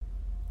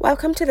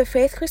Welcome to the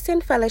Faith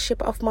Christian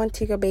Fellowship of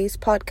Montego Bay's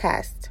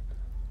podcast.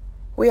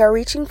 We are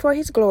reaching for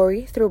His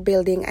glory through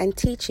building and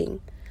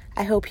teaching.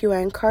 I hope you are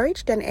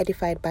encouraged and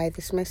edified by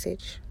this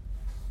message.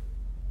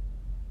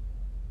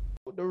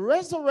 The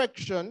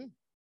resurrection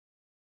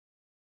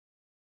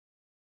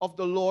of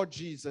the Lord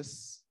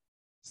Jesus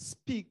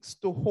speaks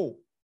to hope.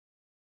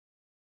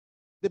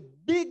 The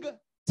big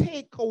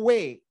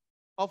takeaway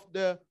of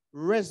the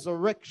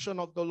resurrection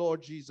of the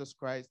Lord Jesus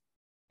Christ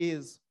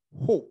is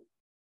hope.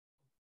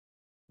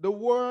 The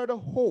word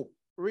hope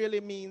really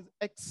means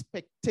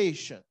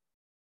expectation.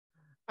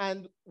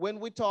 And when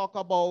we talk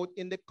about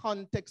in the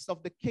context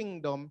of the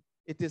kingdom,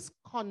 it is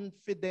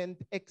confident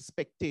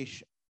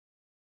expectation.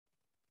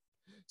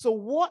 So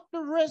what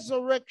the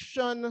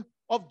resurrection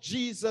of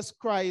Jesus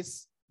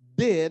Christ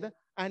did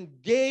and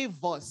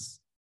gave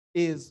us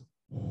is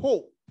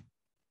hope.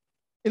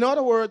 In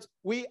other words,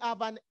 we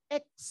have an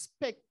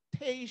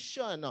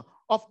expectation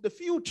of the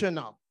future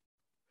now.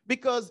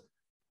 Because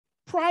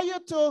prior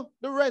to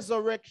the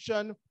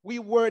resurrection, we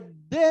were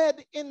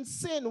dead in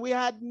sin. We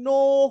had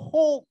no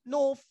hope,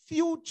 no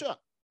future.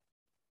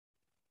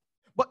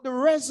 But the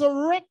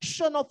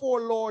resurrection of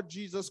our Lord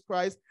Jesus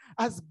Christ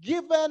has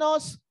given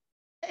us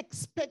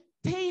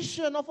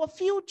expectation of a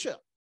future.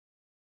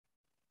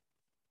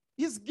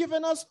 He's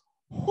given us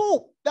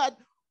hope that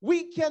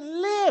we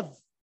can live.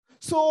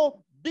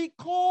 So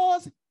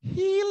because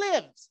He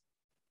lives,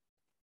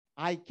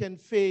 I can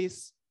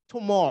face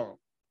tomorrow.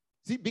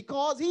 See,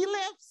 because He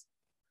lives,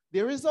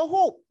 there is a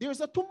hope. There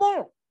is a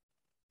tomorrow.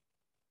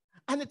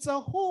 And it's a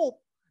hope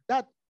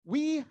that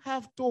we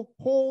have to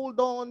hold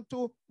on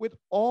to with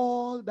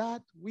all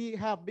that we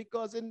have.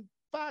 Because in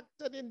fact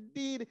and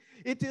indeed,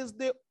 it is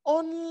the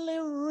only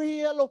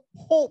real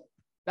hope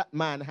that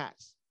man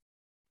has.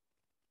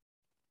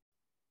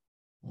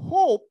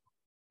 Hope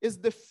is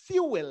the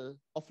fuel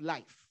of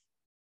life.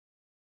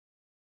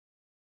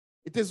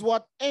 It is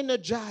what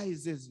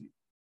energizes you.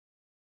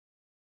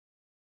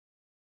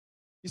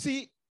 You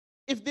see,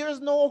 if there is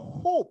no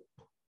hope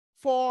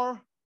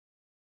for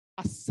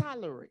a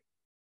salary,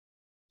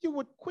 you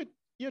would quit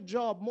your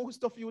job,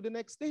 most of you, the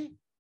next day.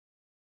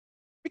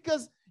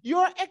 Because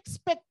your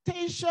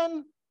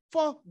expectation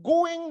for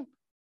going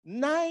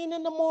 9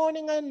 in the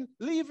morning and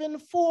leaving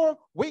 4,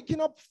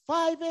 waking up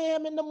 5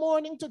 a.m. in the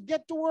morning to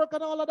get to work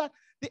and all of that,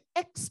 the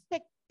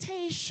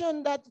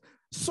expectation that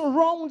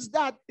surrounds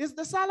that is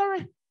the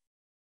salary.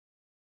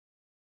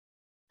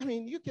 I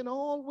mean, you can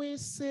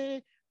always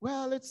say,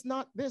 well, it's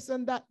not this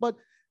and that, but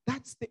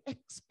that's the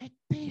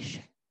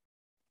expectation.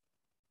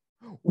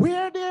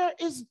 Where there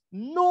is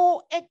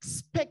no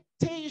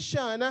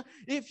expectation,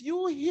 if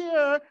you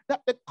hear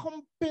that the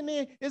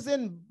company is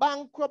in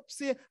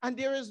bankruptcy and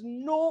there is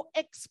no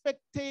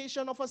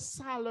expectation of a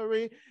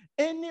salary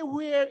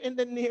anywhere in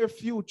the near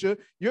future,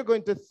 you're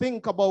going to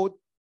think about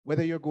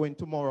whether you're going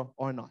tomorrow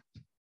or not.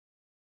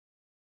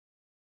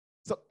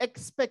 So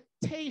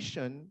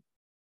expectation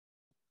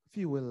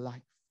fuels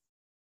life.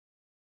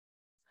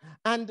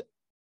 And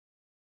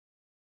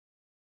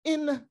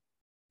in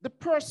the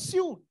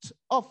pursuit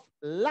of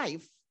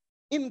life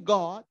in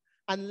God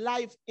and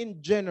life in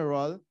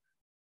general,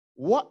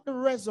 what the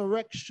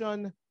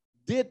resurrection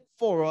did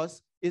for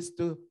us is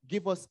to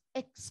give us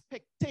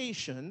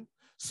expectation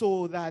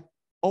so that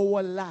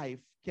our life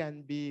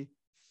can be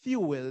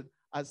fueled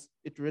as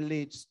it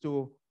relates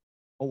to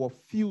our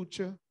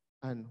future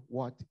and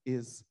what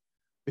is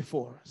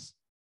before us.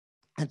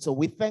 And so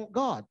we thank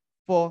God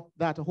for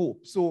that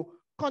hope. So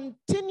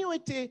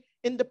continuity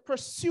in the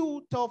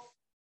pursuit of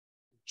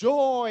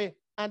joy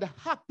and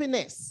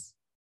happiness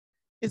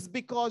is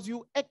because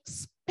you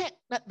expect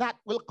that that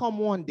will come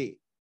one day.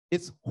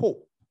 It's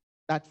hope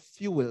that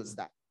fuels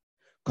that.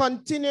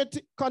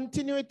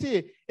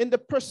 Continuity in the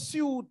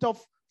pursuit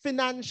of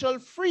financial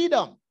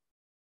freedom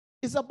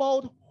is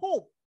about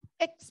hope,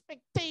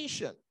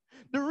 expectation.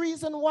 The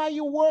reason why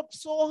you work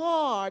so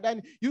hard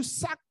and you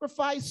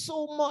sacrifice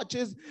so much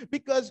is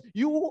because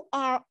you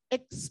are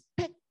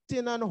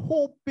expecting and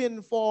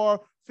hoping for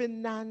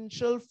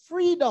financial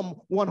freedom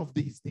one of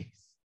these days.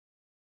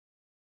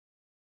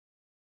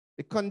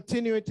 The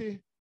continuity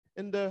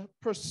in the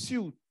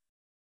pursuit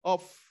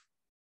of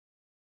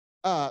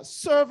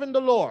serving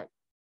the Lord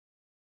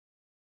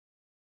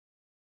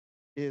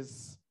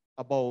is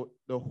about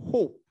the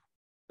hope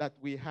that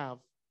we have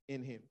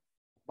in Him.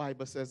 The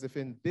Bible says, if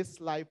in this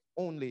life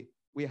only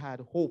we had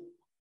hope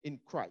in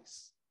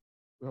Christ,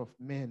 we're of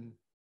men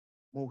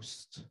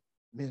most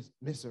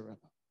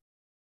miserable.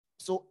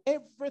 So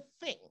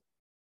everything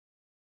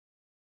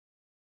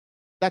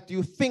that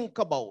you think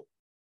about,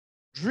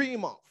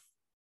 dream of,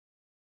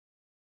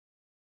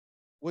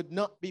 would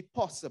not be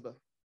possible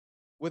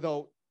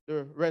without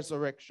the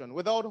resurrection.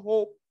 Without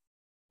hope,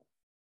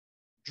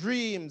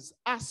 dreams,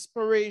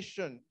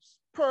 aspirations,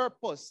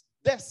 purpose,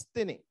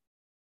 destiny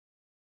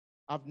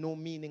have no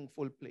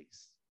meaningful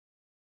place.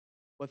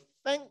 But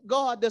thank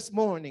God this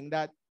morning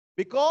that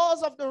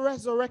because of the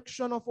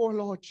resurrection of our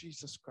Lord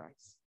Jesus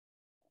Christ,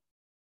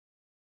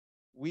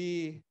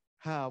 we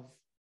have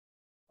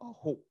a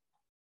hope.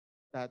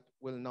 that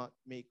will not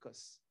make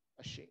us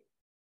ashamed.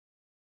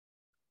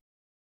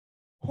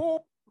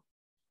 Hope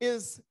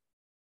is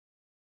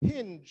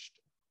hinged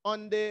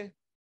on the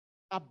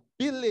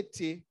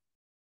ability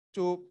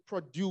to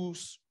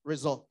produce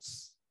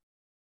results.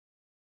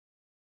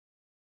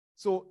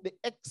 So the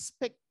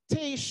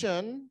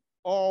expectation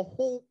or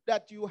hope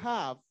that you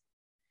have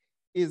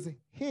is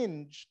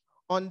hinged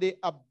on the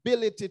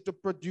ability to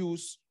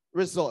produce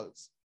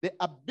results, the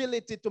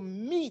ability to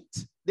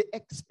meet the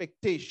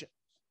expectations.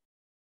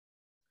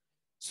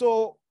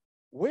 So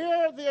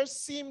where there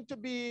seemed to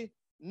be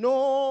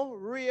no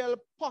real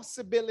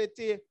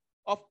possibility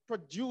of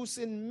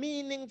producing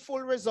meaningful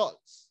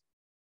results,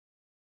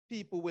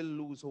 people will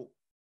lose hope.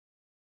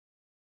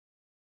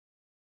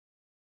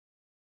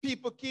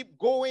 People keep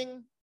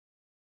going,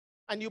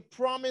 and you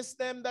promise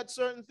them that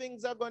certain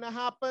things are going to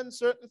happen,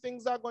 certain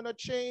things are going to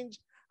change,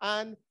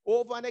 and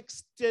over an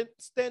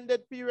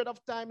extended period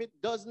of time, it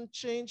doesn't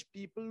change.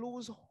 People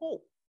lose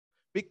hope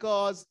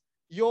because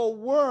your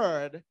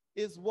word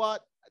is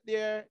what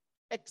their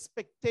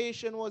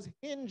expectation was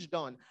hinged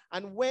on.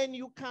 And when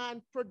you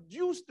can't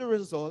produce the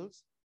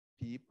results,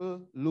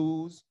 people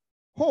lose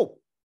hope.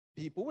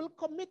 People will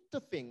commit to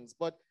things,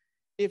 but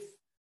if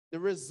the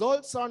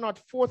results are not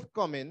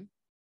forthcoming,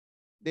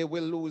 they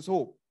will lose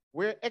hope.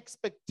 Where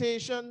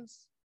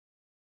expectations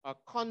are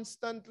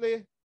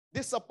constantly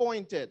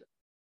disappointed,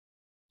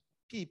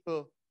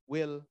 people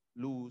will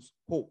lose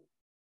hope.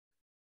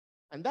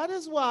 And that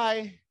is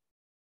why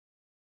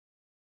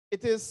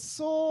it is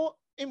so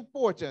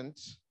important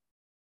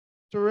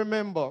to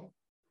remember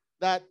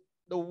that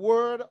the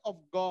word of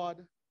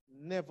God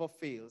never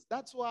fails.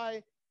 That's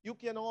why you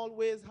can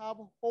always have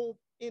hope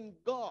in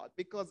God,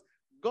 because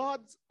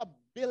God's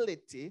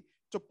ability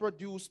to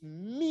produce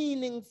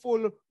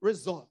meaningful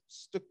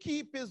results, to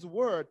keep his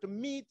word, to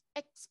meet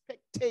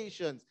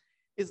expectations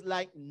is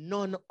like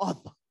none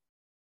other.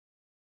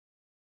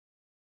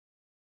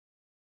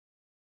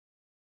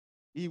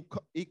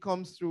 He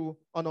comes through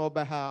on our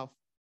behalf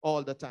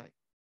all the time.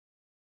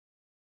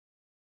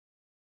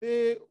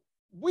 The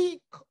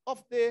week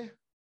of the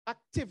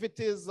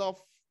activities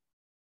of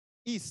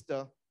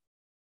Easter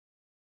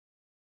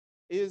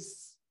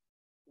is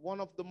one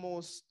of the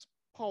most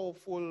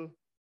powerful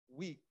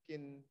weeks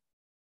in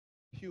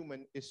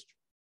human history.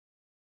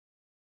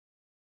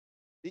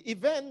 The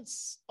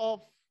events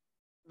of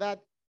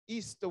that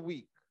Easter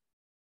week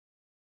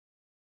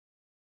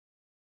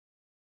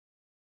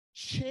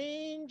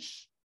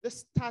change the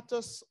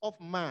status of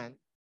man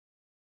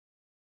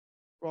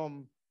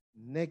from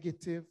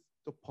negative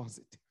to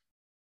positive.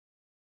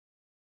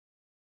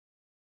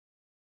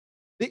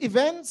 The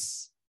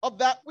events of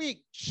that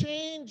week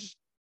changed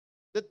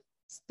the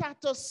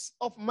status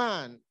of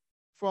man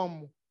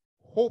from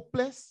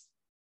hopeless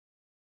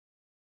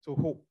to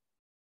hope.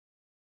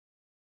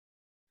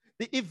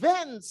 The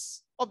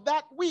events of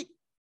that week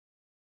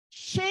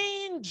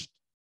changed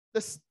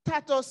the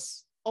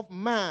status of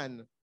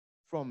man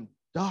from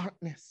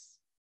darkness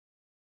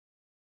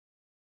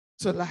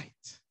to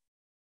light.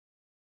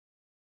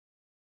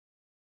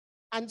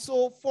 And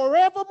so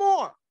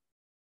forevermore,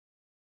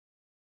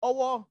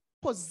 our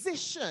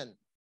position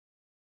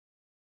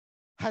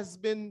has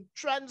been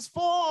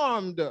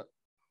transformed.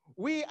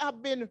 We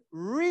have been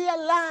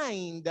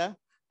realigned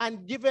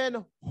and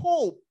given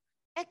hope,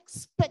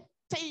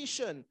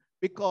 expectation,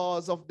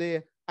 because of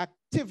the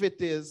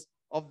activities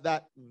of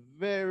that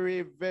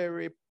very,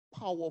 very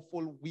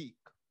powerful week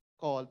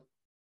called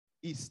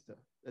Easter.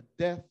 The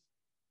death,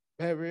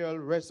 burial,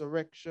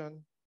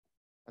 resurrection,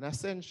 and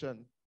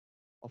ascension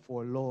of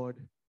our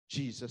Lord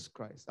Jesus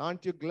Christ.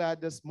 Aren't you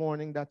glad this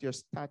morning that your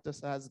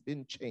status has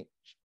been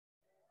changed?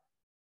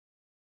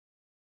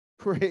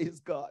 Praise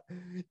God.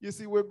 You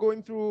see, we're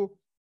going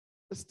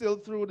still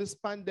through this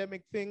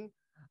pandemic thing.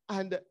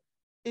 And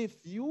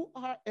if you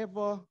are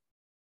ever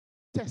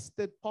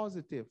tested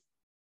positive,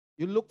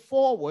 you look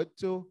forward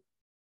to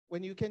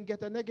when you can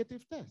get a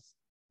negative test.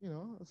 You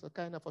know, it's a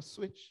kind of a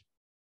switch.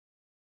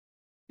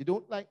 You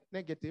don't like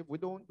negative. We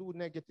don't do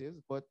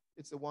negatives, but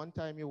it's the one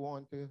time you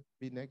want to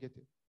be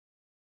negative.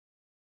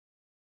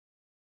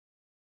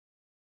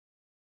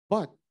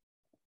 But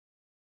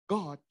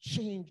God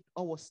changed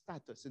our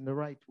status in the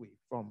right way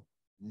from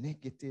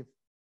negative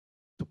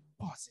to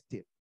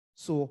positive.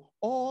 So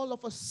all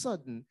of a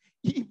sudden,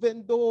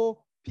 even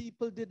though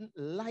people didn't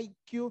like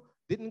you,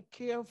 didn't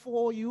care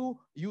for you,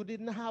 you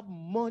didn't have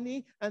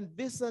money, and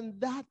this and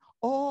that,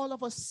 all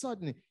of a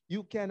sudden,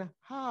 you can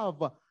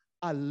have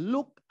a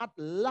look at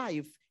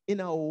life in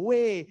a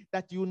way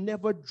that you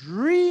never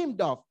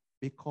dreamed of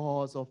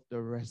because of the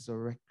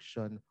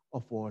resurrection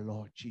of our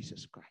Lord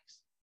Jesus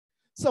Christ.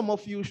 Some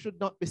of you should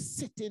not be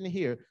sitting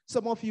here.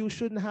 Some of you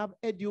shouldn't have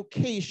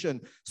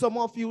education. Some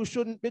of you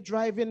shouldn't be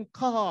driving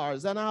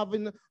cars and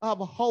have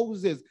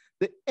houses.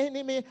 The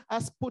enemy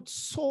has put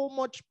so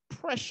much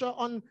pressure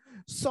on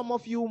some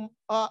of you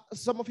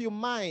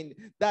mind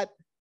that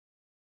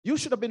you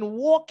should have been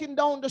walking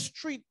down the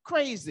street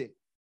crazy.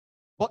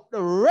 But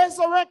the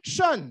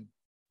resurrection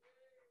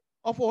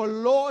of our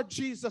Lord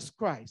Jesus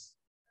Christ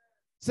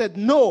said,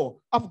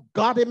 no, I've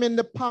got him in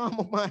the palm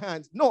of my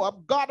hands. No,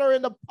 I've got her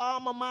in the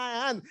palm of my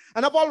hand.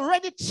 And I've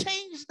already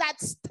changed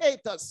that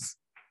status.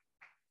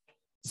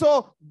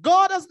 So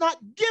God has not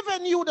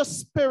given you the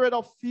spirit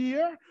of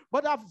fear,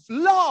 but of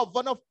love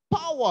and of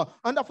power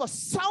and of a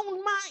sound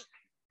mind.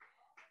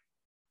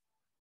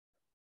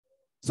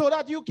 So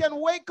that you can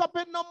wake up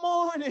in the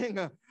morning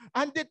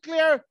and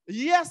declare,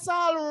 yes,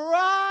 I'll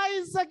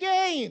rise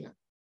again.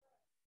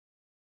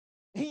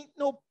 Ain't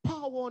no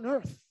power on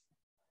earth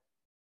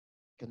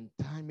can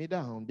tie me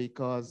down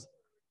because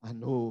I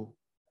know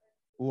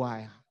who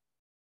I am.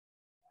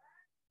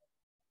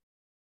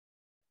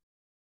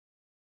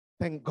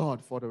 Thank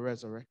God for the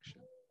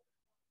resurrection.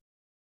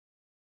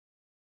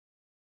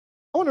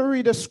 I want to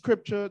read a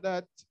scripture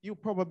that you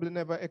probably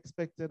never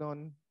expected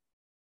on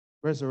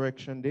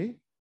Resurrection Day,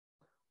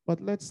 but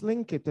let's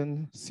link it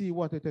and see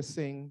what it is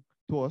saying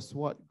to us,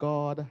 what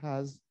God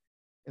has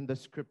in the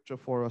scripture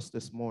for us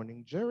this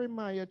morning.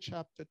 Jeremiah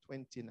chapter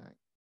 29,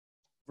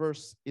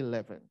 verse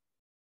 11.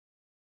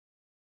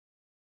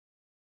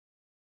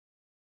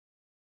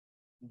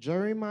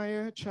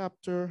 Jeremiah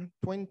chapter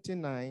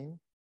 29,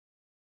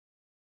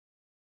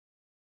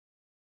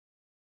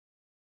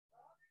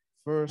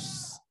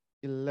 verse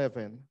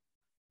 11,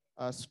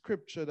 a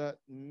scripture that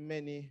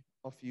many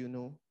of you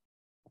know.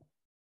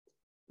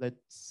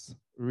 Let's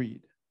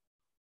read.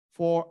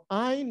 For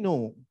I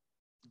know,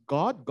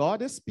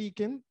 God is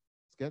speaking.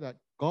 Let's get that.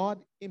 God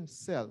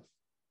himself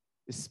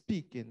is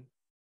speaking.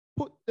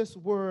 Put this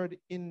word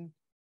in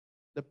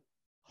the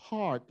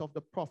heart of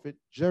the prophet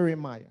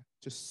Jeremiah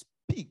to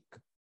speak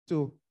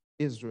to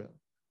Israel.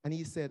 And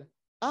he said,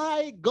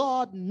 I,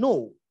 God,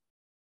 know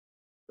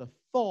the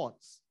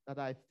thoughts that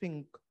I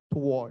think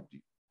toward you,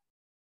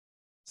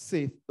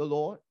 saith the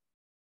Lord,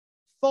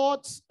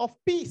 thoughts of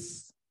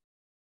peace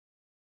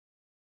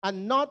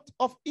and not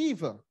of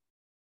evil,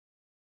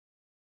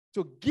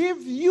 to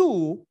give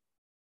you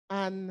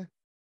an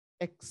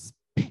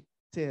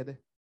expected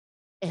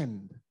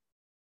end.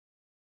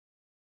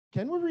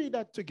 Can we read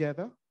that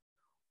together?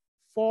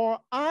 For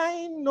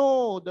I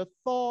know the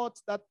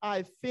thoughts that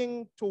I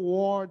think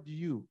toward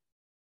you,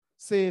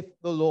 saith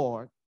the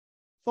Lord,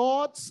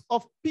 thoughts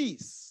of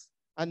peace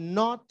and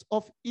not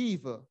of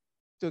evil,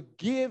 to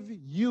give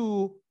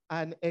you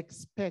an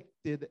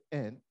expected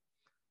end.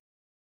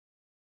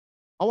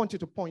 I want you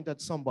to point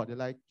at somebody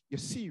like you're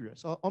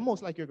serious, or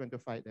almost like you're going to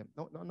fight them.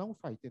 No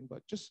fighting,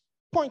 but just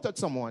point at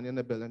someone in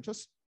the building.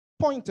 Just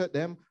point at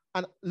them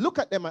and look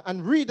at them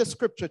and read the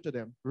scripture to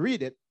them.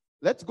 Read it.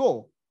 Let's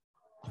go.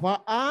 For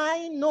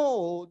I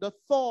know the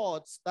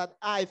thoughts that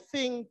I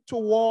think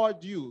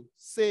toward you,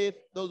 saith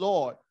the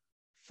Lord,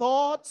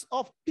 thoughts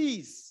of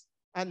peace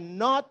and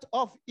not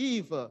of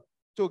evil,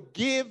 to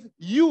give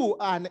you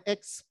an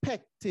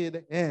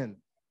expected end.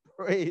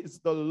 Praise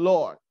the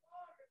Lord.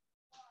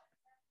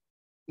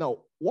 Now,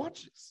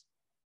 watch this.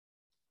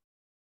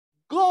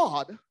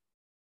 God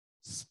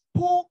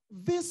spoke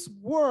this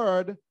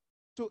word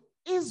to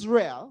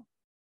Israel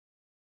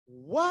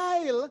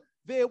while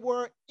they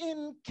were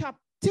in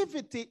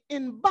captivity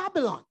in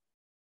Babylon.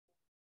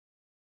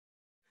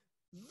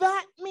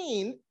 That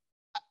means,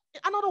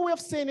 another way of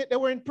saying it, they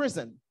were in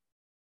prison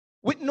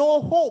with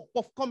no hope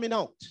of coming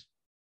out.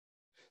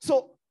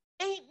 So,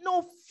 ain't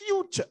no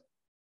future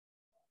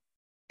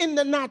in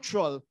the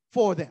natural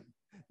for them.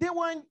 They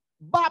were in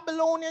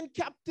Babylonian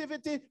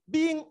captivity,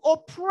 being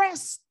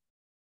oppressed.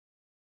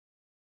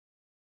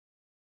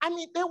 I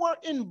mean, they were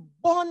in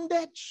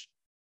bondage,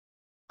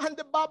 and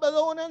the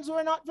Babylonians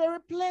were not very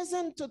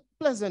pleasant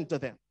to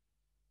them.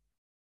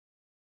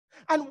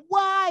 And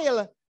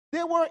while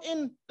they were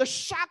in the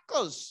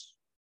shackles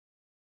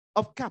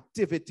of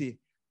captivity,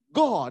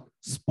 God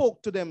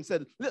spoke to them,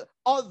 said,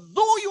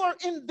 although you are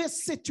in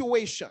this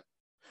situation,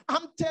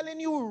 I'm telling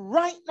you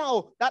right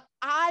now that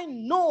I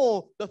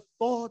know the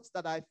thoughts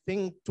that I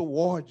think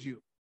toward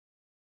you.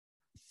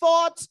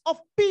 Thoughts of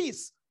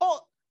peace.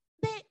 Oh,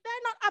 they're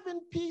not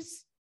having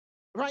peace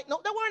right now.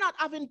 They were not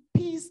having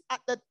peace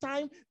at the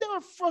time. They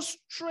were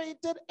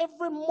frustrated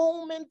every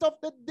moment of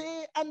the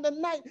day and the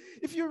night.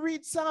 If you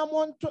read Psalm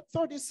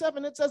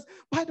 137, it says,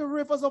 by the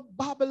rivers of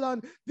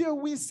Babylon, there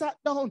we sat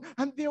down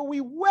and there we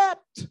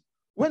wept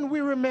when we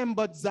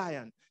remembered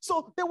Zion.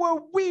 So they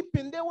were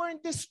weeping, they were in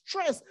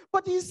distress.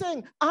 But he's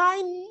saying,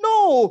 I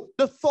know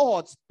the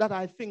thoughts that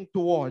I think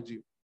toward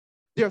you.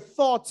 They're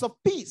thoughts of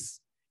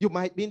peace. You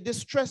might be in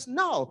distress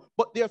now,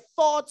 but they're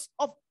thoughts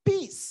of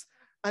peace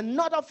and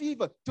not of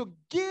evil, to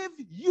give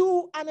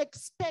you an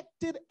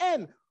expected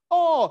end.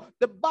 Oh,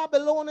 the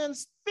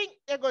Babylonians think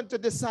they're going to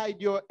decide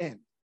your end.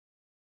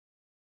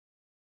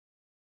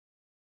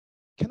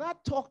 Can I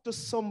talk to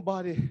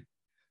somebody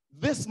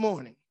this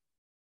morning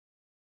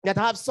that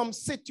have some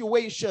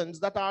situations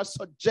that are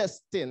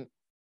suggesting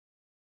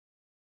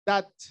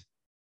that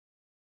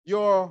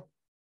your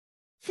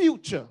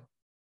future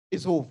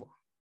is over?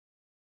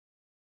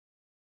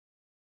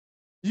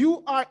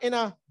 You are in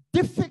a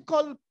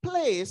difficult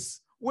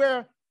place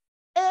where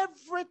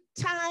every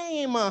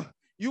time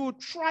you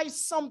try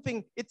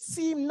something, it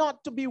seems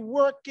not to be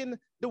working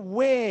the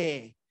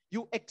way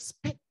you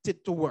expect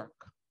it to work.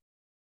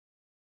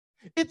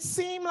 It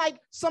seems like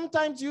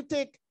sometimes you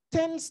take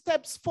 10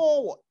 steps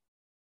forward,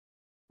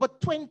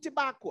 but 20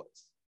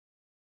 backwards.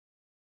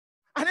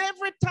 And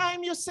every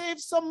time you save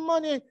some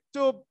money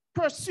to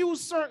pursue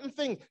certain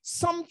things,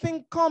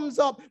 something comes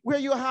up where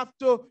you have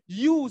to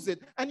use it.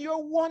 And you're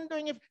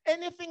wondering if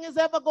anything is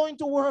ever going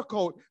to work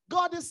out.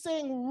 God is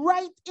saying,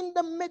 right in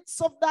the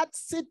midst of that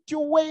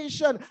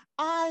situation,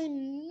 I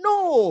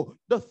know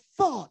the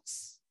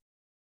thoughts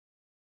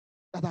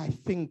that I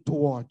think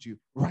toward you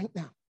right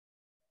now.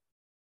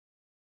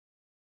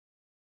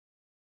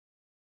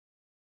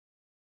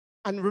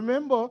 And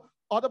remember,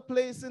 other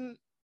place in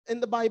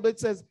the Bible, it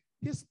says,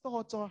 his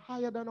thoughts are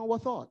higher than our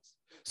thoughts.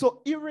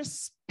 So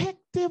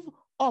irrespective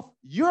of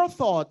your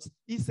thoughts,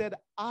 he said,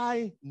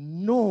 I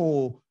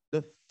know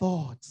the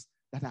thoughts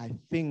that I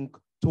think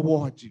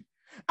toward you.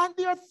 And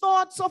they are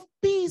thoughts of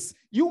peace.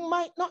 You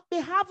might not be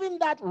having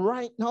that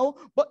right now,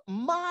 but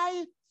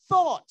my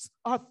thoughts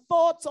are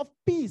thoughts of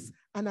peace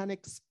and an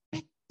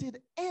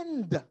expected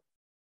end.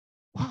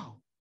 Wow.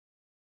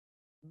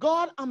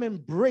 God, I'm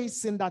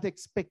embracing that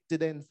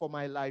expected end for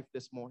my life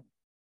this morning.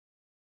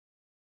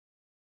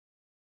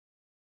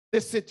 The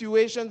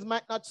situations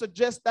might not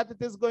suggest that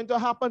it is going to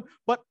happen,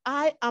 but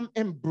I am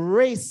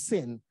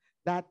embracing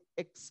that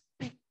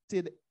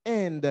expected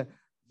end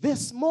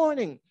this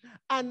morning.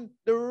 And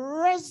the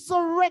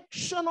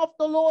resurrection of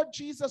the Lord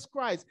Jesus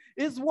Christ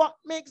is what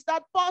makes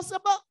that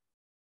possible.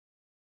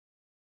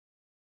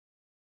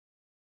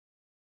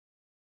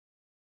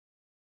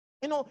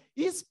 You know,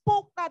 he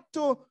spoke that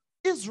to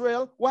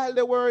Israel while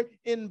they were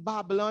in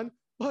Babylon,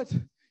 but,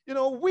 you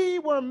know, we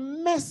were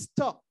messed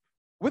up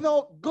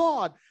without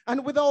God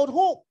and without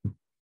hope.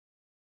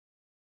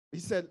 He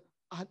said,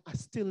 I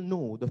still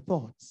know the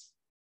thoughts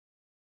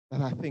that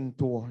I think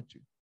toward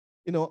you.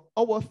 You know,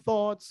 our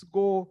thoughts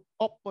go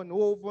up and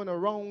over and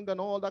around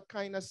and all that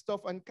kind of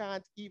stuff and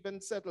can't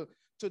even settle.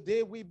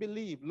 Today we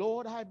believe,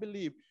 Lord, I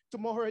believe.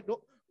 Tomorrow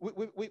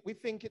we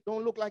think it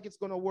don't look like it's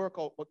going to work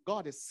out, but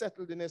God is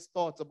settled in his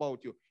thoughts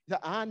about you. He said,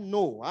 I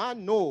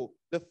know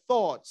the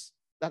thoughts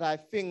that I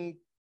think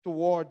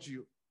toward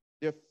you.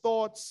 They're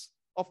thoughts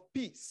of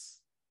peace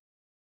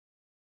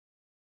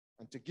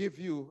and to give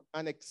you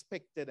an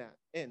expected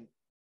end.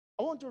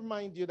 I want to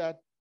remind you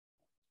that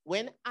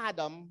when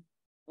Adam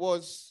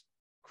was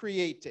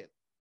created,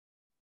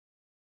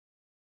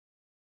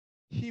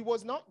 he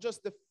was not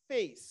just the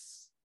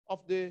face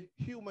of the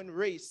human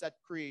race at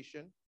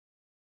creation,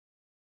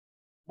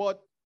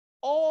 but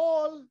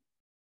all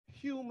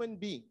human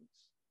beings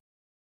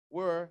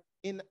were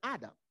in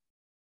Adam.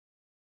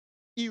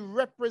 He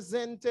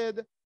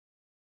represented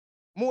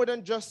more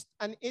than just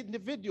an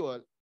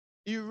individual.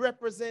 He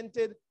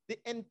represented the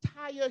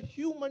entire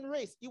human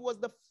race. He was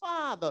the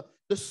father,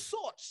 the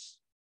source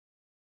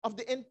of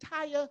the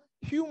entire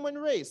human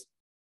race.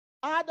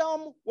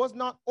 Adam was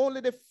not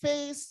only the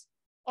face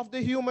of the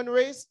human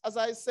race, as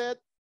I said,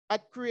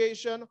 at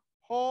creation,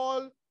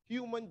 all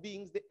human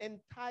beings, the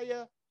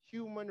entire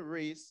human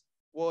race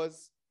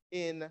was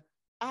in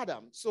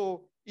Adam.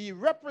 So he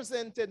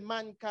represented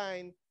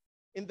mankind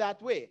in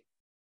that way.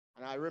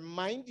 And I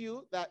remind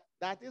you that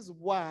that is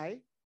why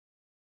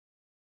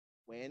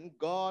when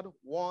God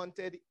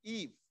wanted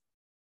Eve,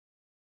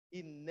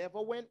 he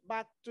never went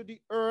back to the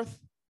earth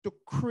to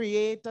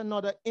create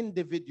another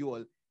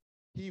individual.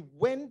 He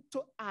went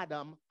to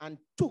Adam and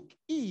took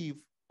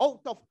Eve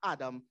out of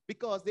Adam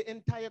because the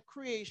entire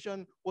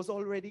creation was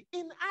already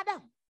in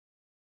Adam.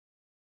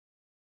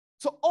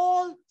 So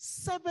all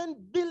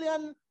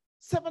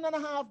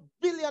 7.5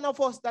 billion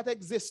of us that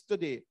exist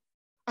today,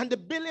 and the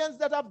billions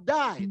that have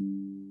died,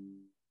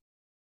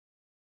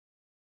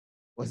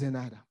 was in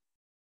Adam.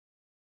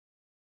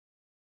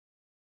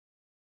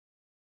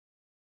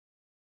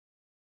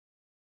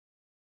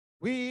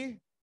 We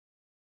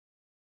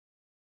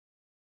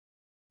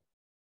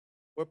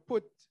were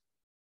put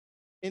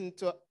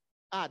into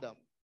Adam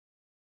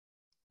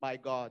by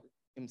God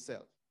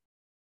himself.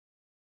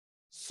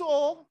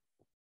 So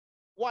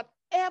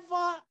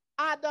whatever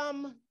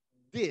Adam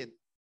did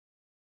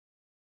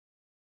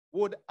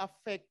would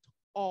affect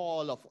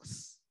all of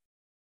us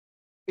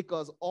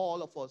because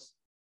all of us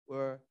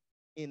were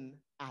in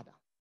Adam.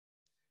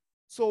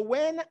 So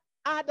when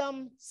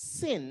Adam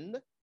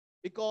sinned,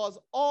 because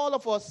all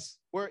of us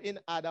were in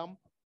Adam,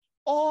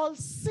 all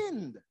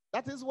sinned.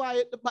 That is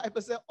why the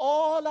Bible says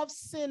all have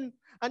sinned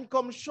and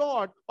come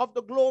short of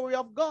the glory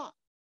of God.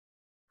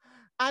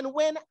 And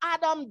when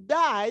Adam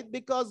died,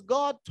 because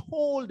God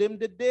told him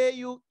the day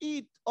you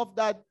eat of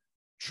that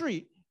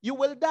tree, you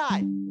will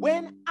die.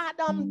 When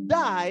Adam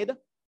died,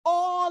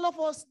 all of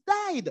us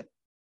died.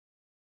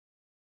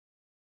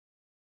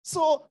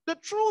 So the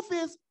truth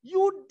is,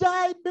 you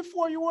died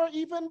before you were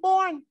even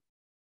born.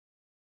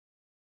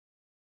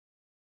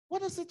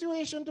 What a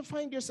situation to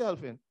find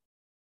yourself in.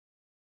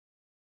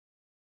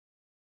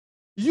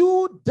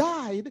 You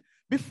died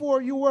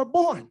before you were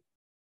born.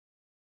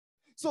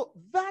 So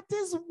that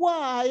is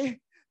why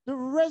the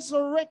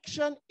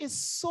resurrection is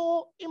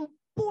so important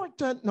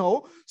important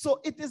now. So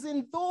it is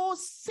in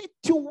those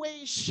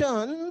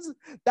situations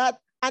that,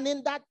 and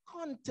in that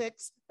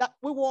context, that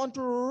we want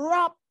to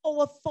wrap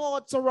our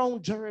thoughts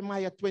around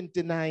Jeremiah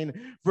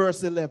 29,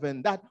 verse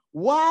 11, that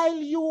while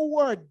you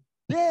were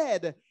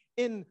dead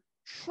in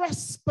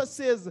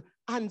trespasses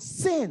and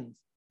sins,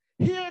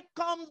 here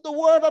comes the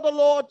word of the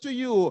Lord to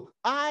you.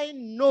 I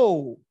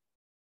know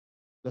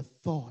the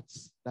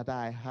thoughts that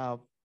I have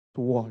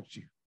towards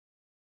you.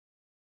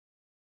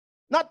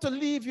 Not to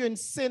leave you in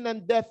sin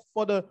and death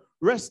for the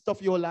rest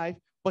of your life,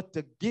 but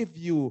to give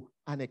you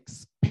an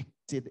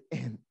expected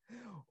end.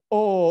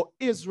 Oh,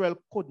 Israel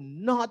could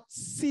not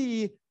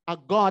see a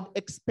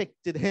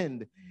God-expected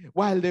end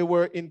while they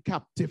were in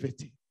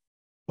captivity.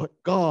 But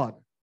God,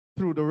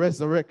 through the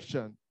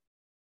resurrection,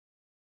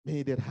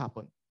 made it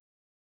happen.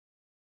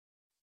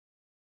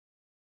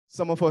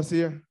 Some of us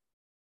here,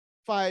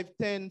 5,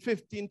 10,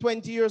 15,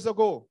 20 years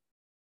ago,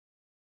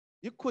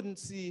 you couldn't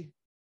see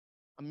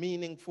a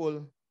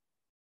meaningful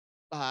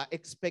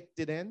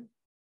expected end.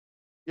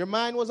 Your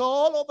mind was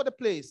all over the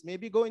place,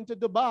 maybe going to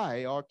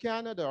Dubai or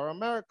Canada or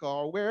America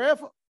or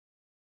wherever,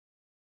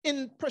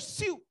 in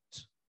pursuit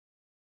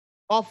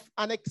of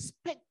an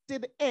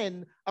expected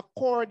end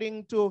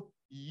according to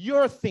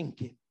your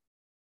thinking.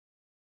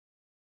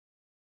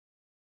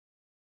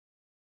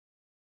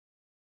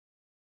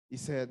 He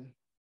said,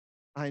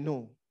 I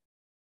know.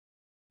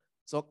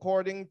 So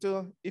according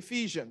to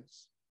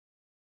Ephesians,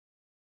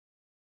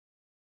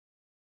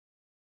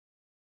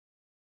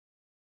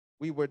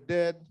 we were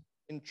dead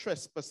in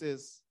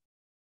trespasses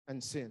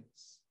and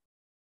sins.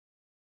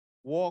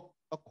 Walk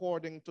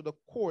according to the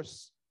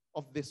course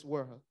of this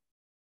world,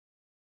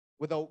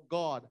 without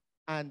God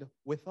and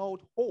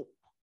without hope.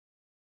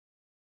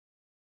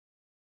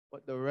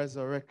 But the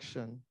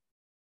resurrection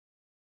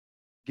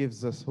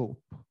gives us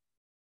hope.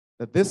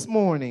 That this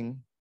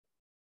morning,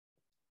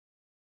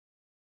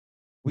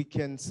 we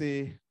can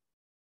say,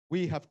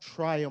 we have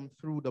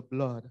triumphed through the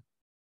blood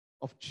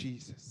of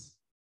Jesus.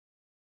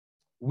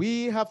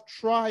 We have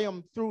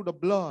triumphed through the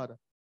blood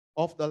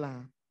of the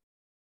Lamb.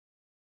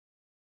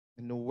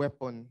 And no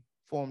weapon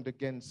formed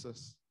against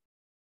us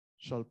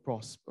shall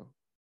prosper.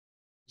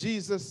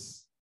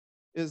 Jesus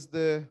is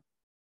the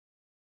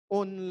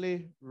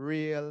only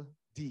real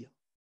deal.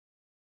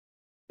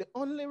 The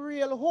only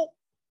real hope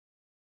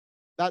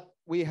that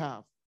we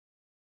have.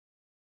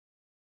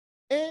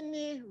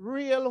 Any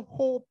real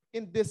hope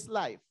in this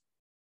life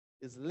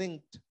is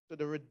linked to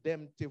the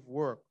redemptive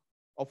work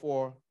of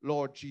our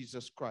Lord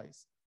Jesus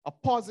Christ. A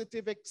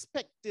positive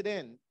expected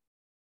end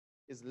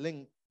is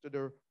linked to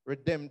the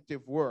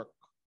redemptive work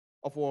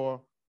of our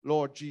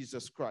Lord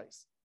Jesus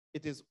Christ.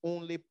 It is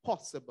only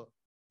possible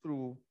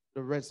through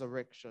the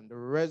resurrection. The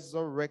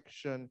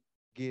resurrection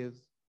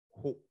gives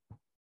hope.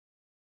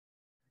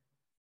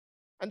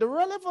 And the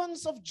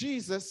relevance of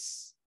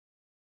Jesus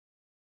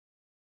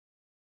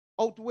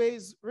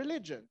outweighs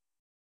religion.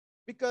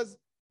 Because,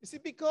 you see,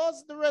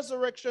 because the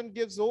resurrection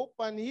gives hope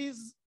and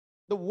he's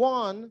the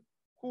one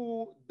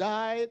who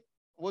died,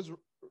 was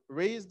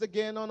raised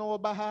again on our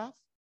behalf,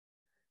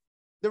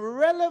 the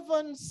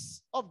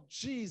relevance of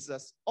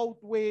Jesus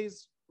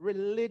outweighs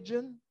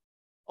religion,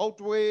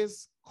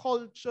 outweighs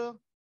culture,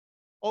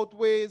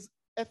 outweighs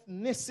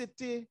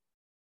ethnicity,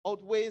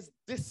 outweighs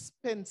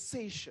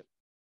dispensation.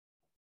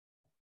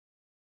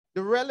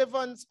 The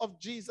relevance of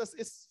Jesus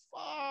is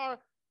far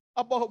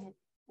above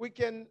we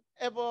can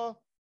ever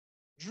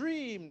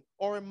dream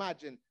or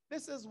imagine.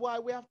 This is why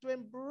we have to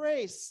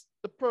embrace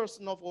the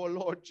person of our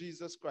Lord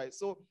Jesus Christ.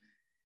 So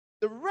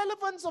the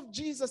relevance of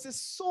Jesus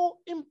is so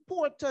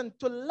important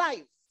to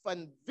life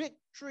and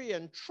victory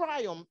and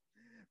triumph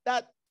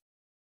that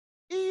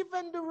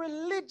even the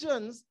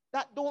religions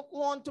that don't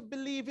want to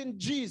believe in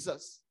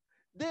Jesus,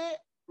 they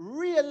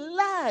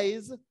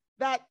realize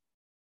that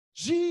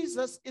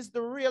Jesus is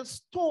the real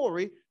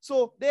story,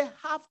 so they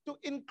have to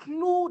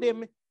include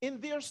him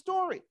in their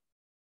story,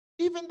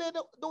 even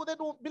though they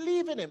don't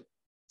believe in him.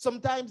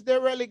 Sometimes they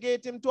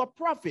relegate him to a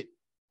prophet.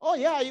 Oh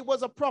yeah, he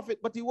was a prophet,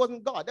 but he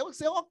wasn't God. They will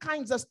say all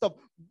kinds of stuff,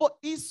 but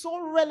he's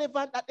so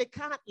relevant that they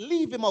can't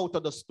leave him out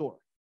of the story.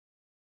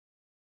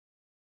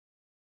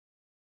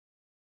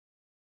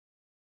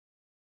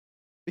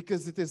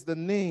 Because it is the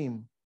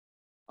name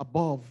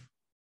above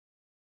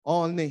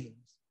all names.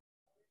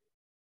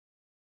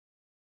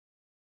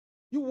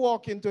 You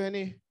walk into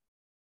any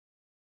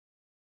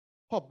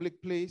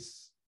public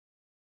place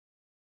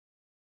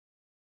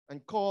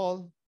and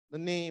call the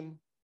name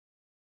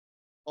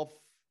of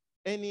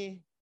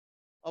any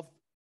of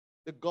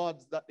the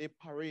gods that they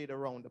parade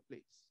around the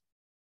place.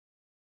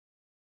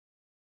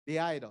 The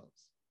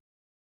idols.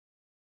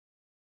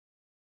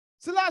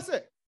 Selassie,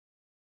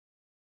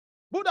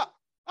 Buddha,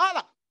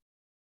 Allah.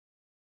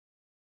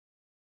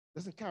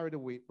 Doesn't carry the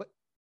weight, but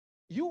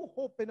you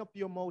open up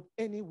your mouth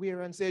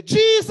anywhere and say,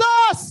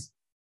 Jesus!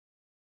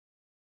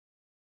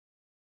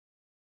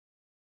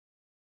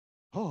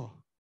 Oh,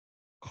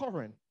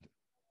 current,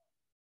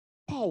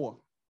 power,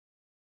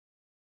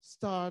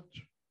 start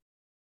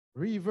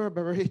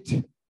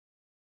reverberate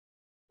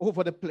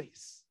over the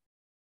place.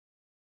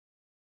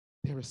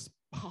 There is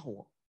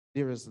power,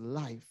 there is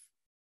life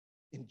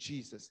in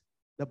Jesus.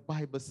 The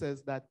Bible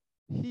says that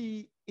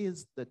he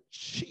is the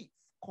chief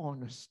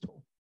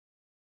cornerstone.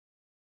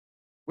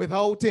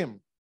 Without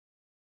him,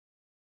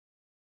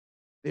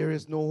 there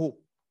is no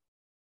hope.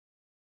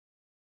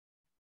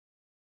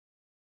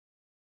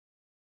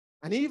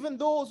 And even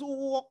those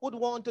who would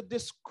want to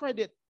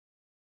discredit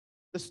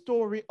the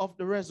story of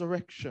the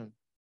resurrection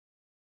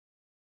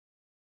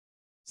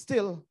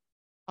still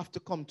have to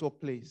come to a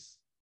place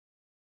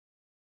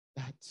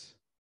that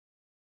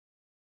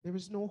there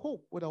is no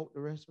hope without the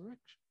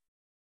resurrection.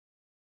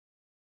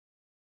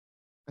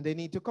 And they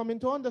need to come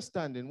into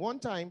understanding. One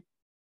time,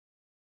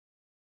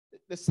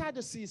 the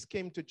Sadducees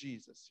came to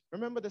Jesus.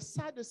 Remember, the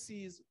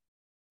Sadducees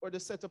were the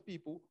set of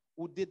people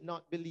who did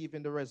not believe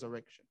in the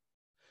resurrection.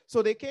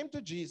 So they came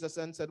to Jesus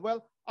and said,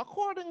 well,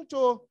 according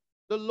to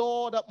the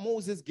law that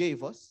Moses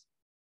gave us,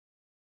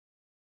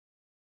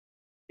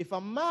 if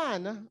a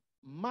man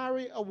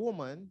marry a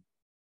woman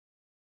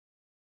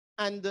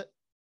and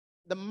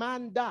the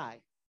man die,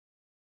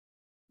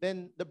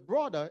 then the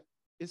brother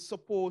is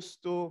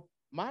supposed to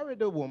marry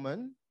the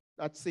woman,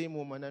 that same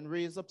woman, and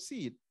raise up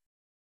seed.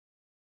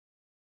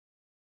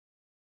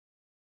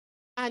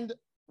 And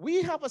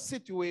we have a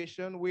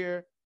situation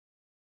where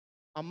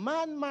a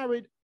man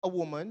married a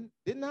woman,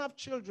 didn't have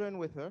children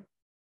with her,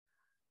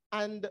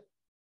 and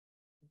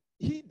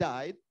he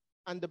died,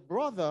 and the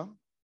brother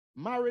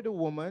married a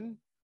woman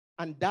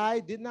and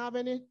died, didn't have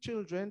any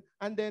children,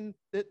 and then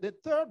the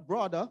third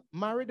brother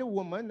married a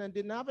woman and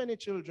didn't have any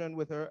children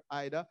with her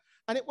either,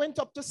 and it went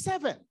up to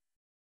 7.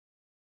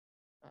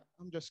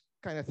 I'm just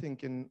kind of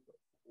thinking,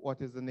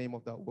 what is the name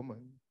of that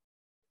woman?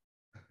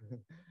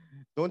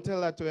 Don't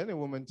tell that to any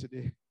woman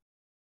today,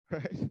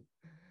 right?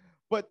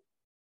 But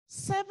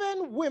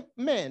 7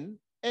 men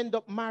end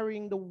up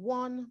marrying the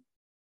one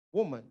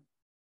woman.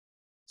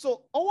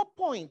 So our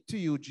point to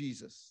you,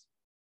 Jesus,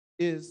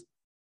 is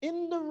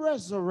in the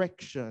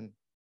resurrection,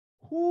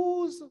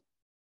 whose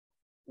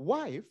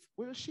wife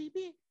will she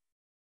be?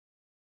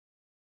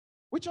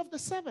 Which of the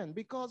 7?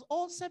 Because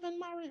all 7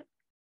 marry her.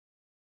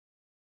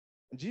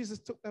 And Jesus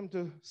took them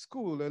to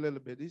school a little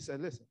bit. He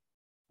said, listen,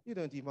 you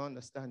don't even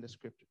understand the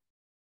scripture.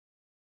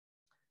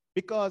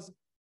 Because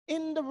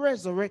in the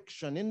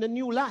resurrection, in the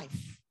new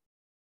life,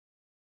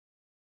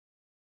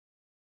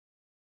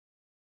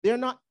 they're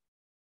not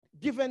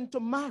given to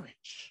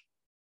marriage.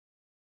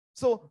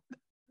 So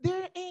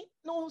there ain't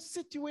no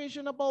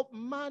situation about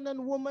man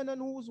and woman and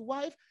whose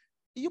wife.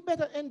 You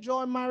better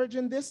enjoy marriage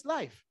in this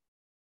life.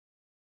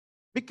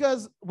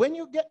 Because when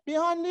you get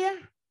beyond there,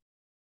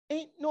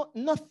 ain't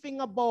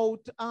nothing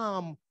about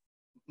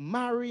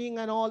marrying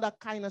and all that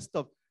kind of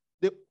stuff.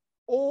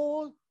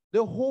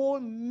 The whole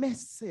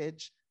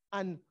message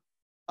and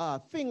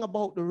thing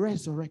about the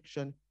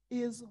resurrection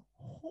is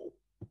hope.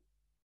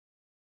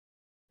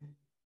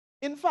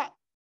 In fact,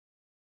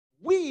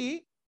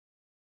 we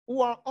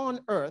who are on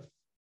earth,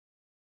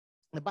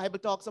 the Bible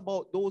talks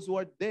about those who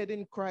are dead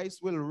in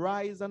Christ will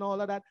rise and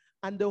all of that.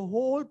 And the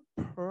whole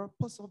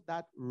purpose of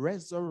that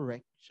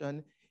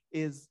resurrection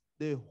is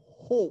the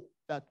hope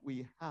that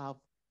we have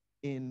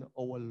in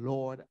our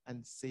Lord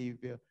and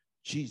Savior,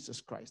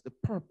 Jesus Christ. The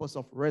purpose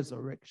of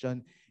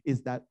resurrection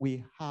is that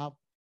we have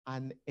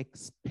an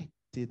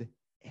expected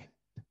end.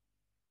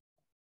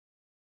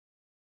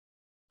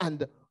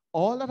 And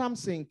all that I'm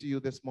saying to you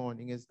this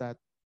morning is that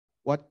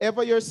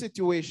whatever your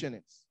situation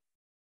is,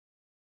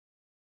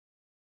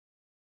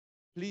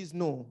 please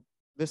know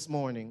this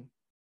morning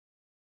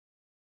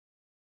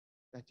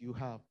that you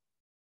have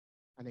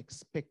an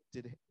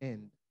expected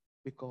end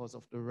because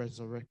of the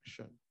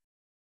resurrection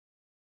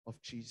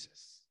of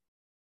Jesus.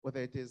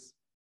 Whether it is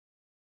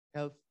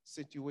health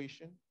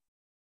situation,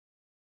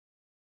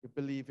 you're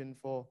believing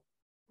for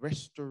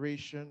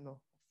restoration of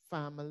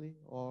family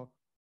or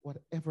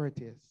whatever it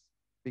is,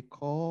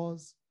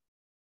 because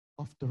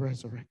of the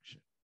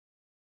resurrection,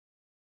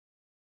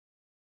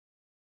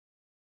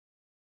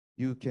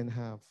 you can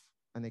have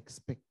an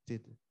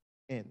expected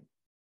end.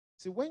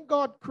 See, when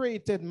God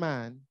created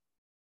man,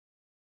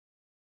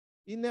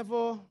 he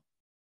never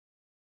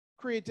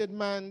created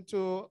man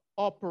to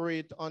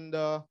operate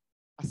under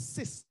a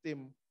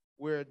system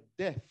where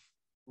death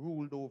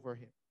ruled over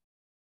him.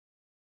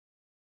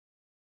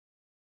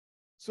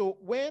 So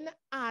when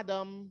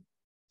Adam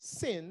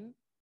sinned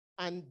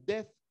and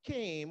death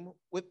came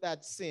with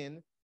that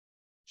sin,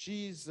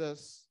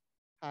 Jesus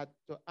had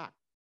to act,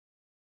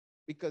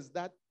 because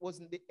that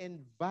wasn't the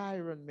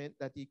environment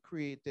that he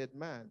created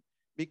man.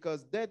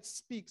 Because death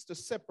speaks to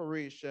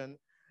separation,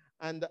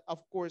 and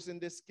of course in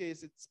this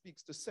case it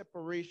speaks to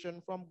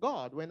separation from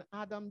God. When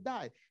Adam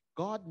died,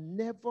 God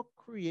never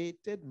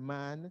created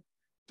man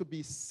to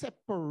be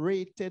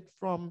separated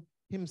from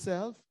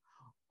himself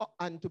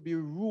and to be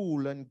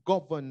ruled and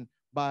governed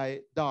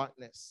by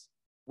darkness.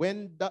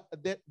 When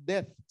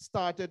death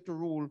started to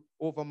rule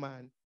over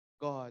man,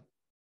 God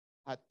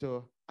had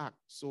to act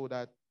so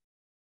that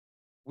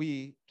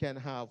we can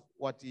have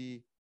what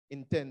he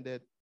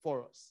intended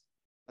for us.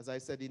 As I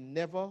said, he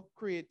never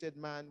created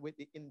man with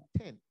the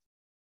intent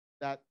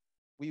that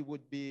we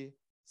would be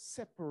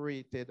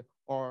separated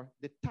or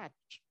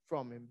detached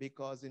from him,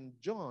 because in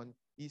John,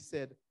 he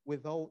said,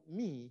 without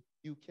me,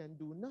 you can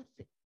do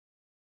nothing.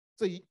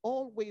 So he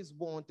always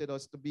wanted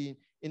us to be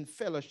in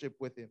fellowship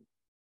with him.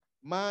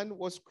 Man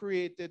was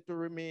created to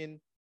remain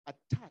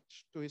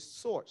attached to his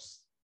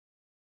source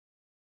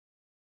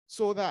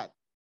so that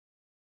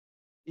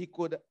he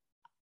could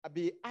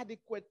be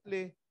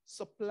adequately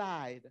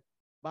supplied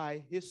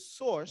by his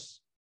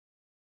source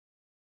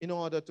in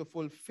order to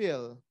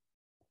fulfill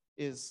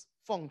his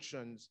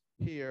functions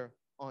here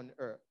on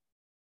earth.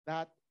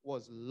 That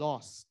was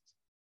lost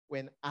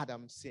when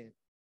Adam sinned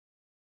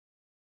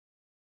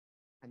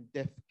and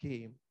death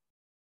came.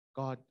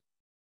 God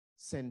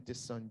sent his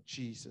son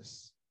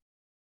Jesus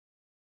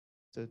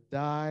to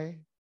die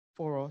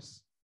for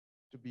us,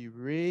 to be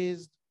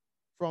raised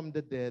from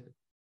the dead,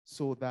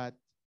 so that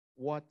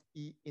what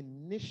he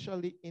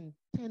initially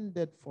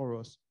intended for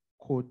us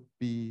could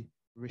be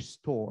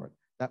restored,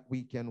 that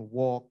we can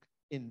walk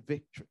in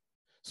victory.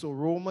 So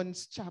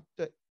Romans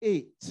chapter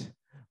 8,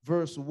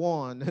 verse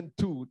 1 and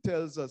 2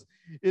 tells us,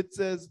 it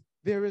says,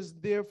 there is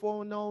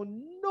therefore now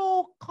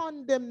no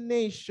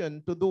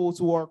condemnation to those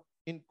who are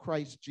in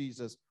Christ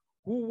Jesus,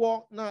 who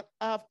walk not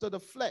after the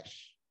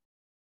flesh,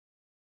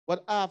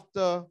 but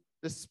after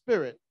the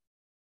Spirit.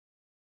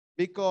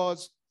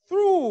 Because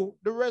through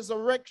the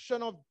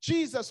resurrection of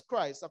Jesus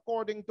Christ,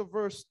 according to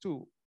verse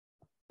 2,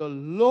 the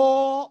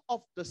law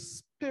of the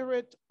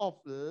Spirit of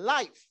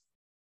life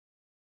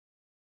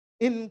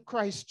in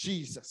Christ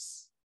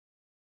Jesus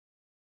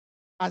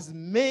has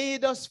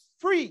made us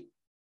free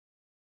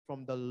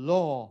from the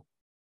law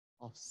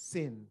of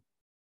sin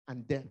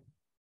and death.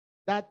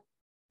 That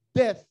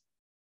death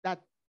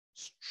that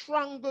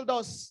strangled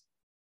us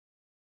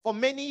for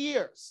many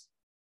years,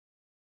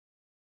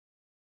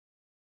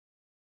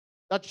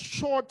 that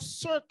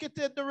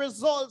short-circuited the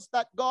results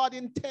that God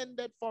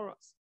intended for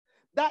us.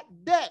 That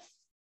death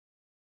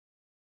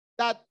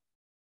that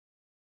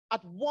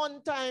at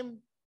one time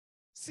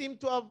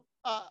seemed to have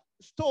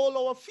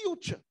stole our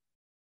future.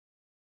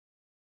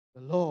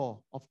 The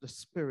law of the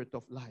Spirit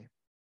of life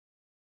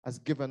has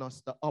given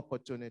us the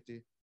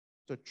opportunity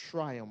to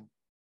triumph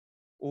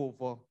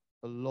over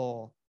the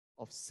law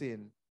of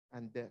sin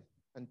and death.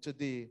 And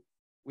today,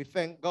 we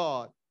thank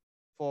God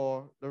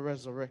for the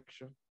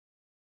resurrection.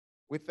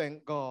 We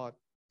thank God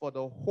for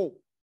the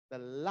hope, the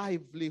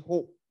lively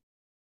hope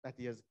that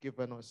he has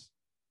given us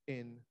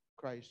in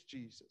Christ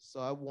Jesus. So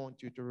I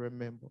want you to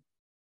remember,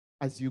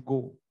 as you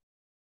go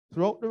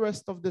throughout the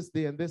rest of this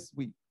day and this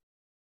week,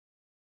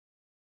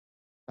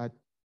 that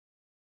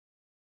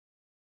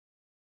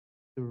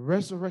the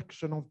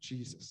resurrection of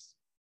Jesus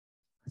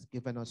has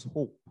given us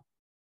hope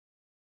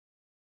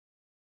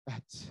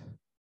that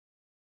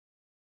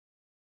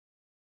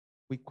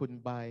we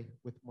couldn't buy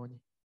with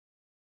money.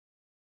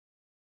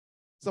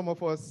 Some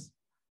of us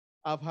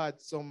have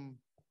had some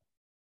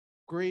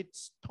great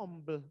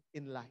stumble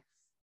in life,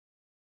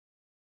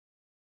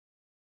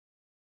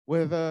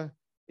 whether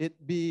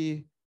it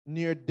be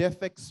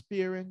near-death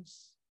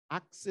experience,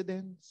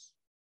 accidents,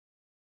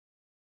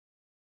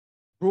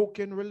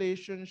 broken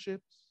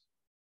relationships.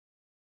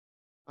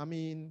 I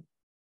mean,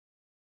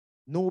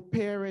 no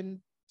parent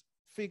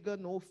figure,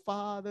 no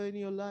father in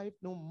your life,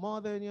 no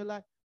mother in your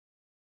life.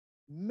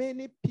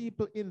 Many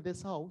people in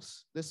this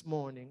house this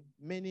morning,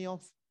 many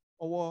of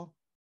our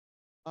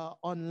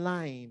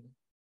online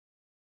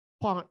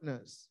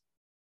partners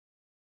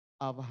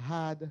have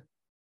had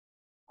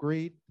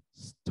great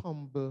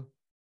stumble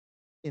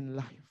in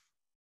life.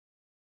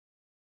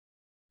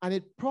 And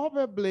it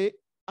probably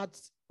at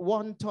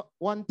one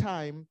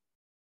time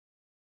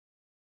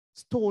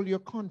stole your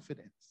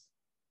confidence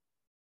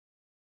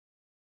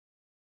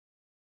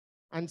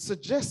and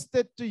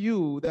suggested to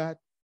you that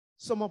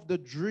some of the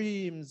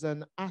dreams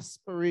and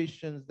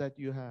aspirations that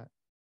you had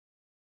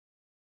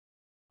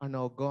are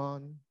now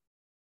gone,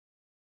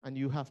 and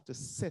you have to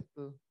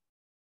settle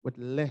with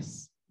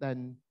less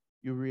than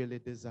you really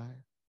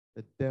desire.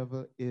 The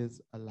devil is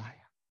a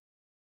liar.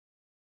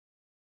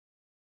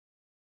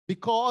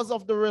 Because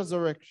of the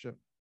resurrection,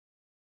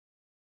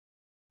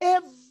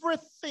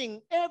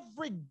 everything,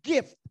 every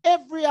gift,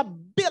 every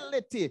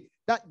ability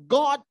that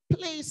God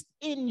placed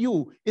in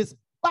you is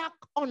back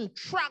on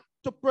track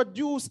to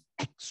produce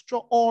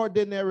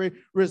extraordinary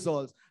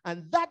results.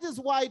 And that is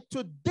why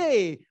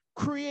today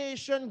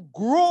creation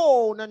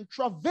groan and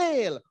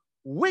travail,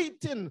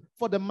 waiting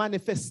for the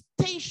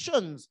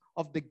manifestations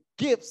of the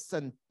gifts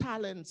and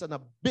talents and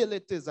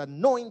abilities,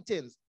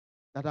 anointings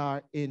that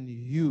are in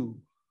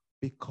you,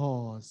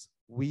 because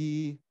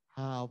we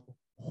have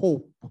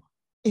hope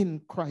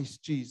in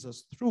Christ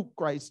Jesus, through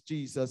Christ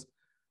Jesus,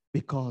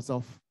 because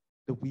of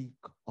the week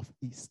of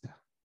Easter.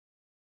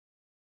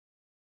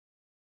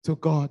 To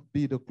God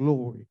be the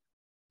glory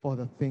for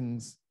the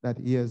things that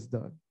he has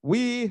done.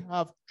 We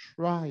have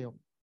triumphed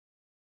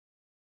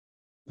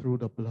through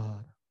the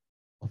blood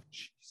of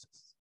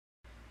Jesus.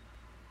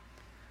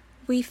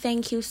 We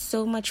thank you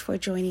so much for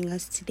joining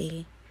us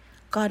today.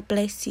 God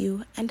bless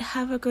you and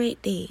have a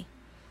great day.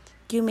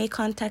 You may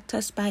contact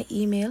us by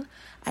email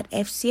at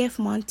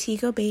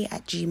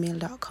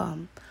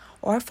fcfmontegobay@gmail.com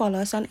or follow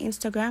us on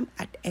Instagram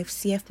at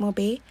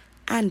fcfmobay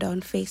and on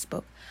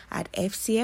Facebook at FCF